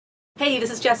Hey, this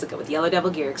is Jessica with Yellow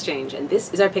Devil Gear Exchange, and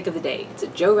this is our pick of the day. It's a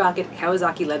Joe Rocket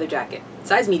Kawasaki leather jacket.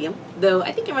 Size medium, though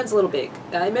I think it runs a little big.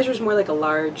 It measures more like a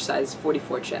large size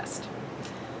 44 chest.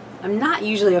 I'm not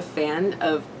usually a fan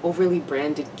of overly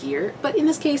branded gear, but in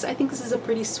this case I think this is a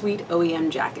pretty sweet OEM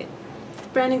jacket.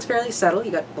 Branding's fairly subtle.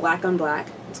 You got black on black.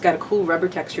 It's got a cool rubber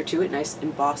texture to it, nice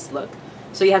embossed look.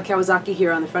 So you have Kawasaki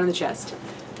here on the front of the chest,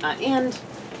 and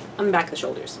on the back of the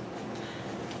shoulders.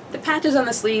 The patches on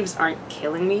the sleeves aren't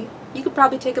killing me. You could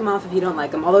probably take them off if you don't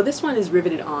like them, although this one is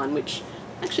riveted on, which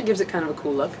actually gives it kind of a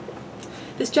cool look.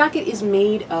 This jacket is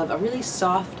made of a really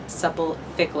soft, supple,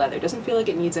 thick leather. It doesn't feel like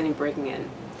it needs any breaking in.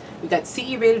 We've got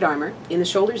CE rated armor in the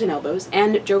shoulders and elbows,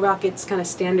 and Joe Rocket's kind of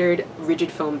standard rigid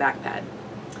foam back pad.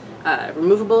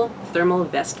 Removable thermal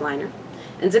vest liner,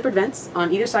 and zippered vents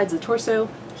on either sides of the torso,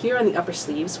 here on the upper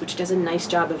sleeves, which does a nice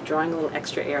job of drawing a little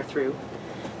extra air through,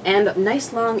 and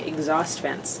nice long exhaust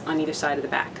vents on either side of the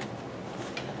back.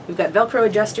 We've got Velcro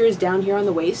adjusters down here on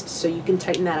the waist, so you can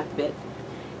tighten that up a bit.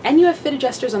 And you have fit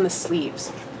adjusters on the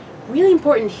sleeves. Really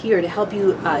important here to help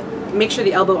you make sure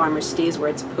the elbow armor stays where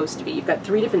it's supposed to be. You've got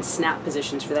 3 different snap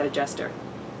positions for that adjuster.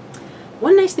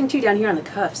 One nice thing too down here on the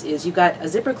cuffs is you've got a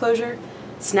zipper closure,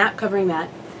 snap covering that,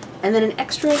 and then an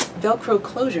extra Velcro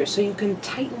closure so you can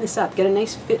tighten this up, get a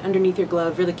nice fit underneath your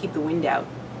glove, really keep the wind out.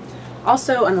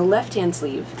 Also, on the left-hand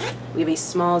sleeve, we have a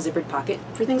small zippered pocket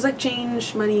for things like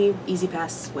change, money, easy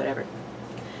pass, whatever.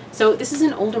 So this is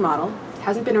an older model,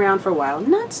 hasn't been around for a while,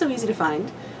 not so easy to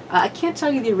find. I can't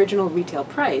tell you the original retail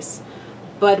price,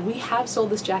 but we have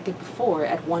sold this jacket before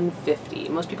at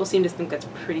 $150. Most people seem to think that's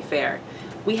pretty fair.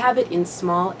 We have it in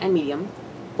small and medium,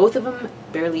 both of them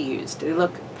barely used. They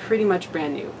look pretty much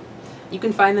brand new. You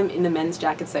can find them in the men's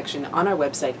jacket section on our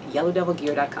website,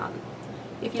 yellowdevilgear.com.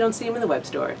 If you don't see them in the web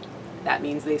store, that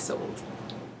means they sold.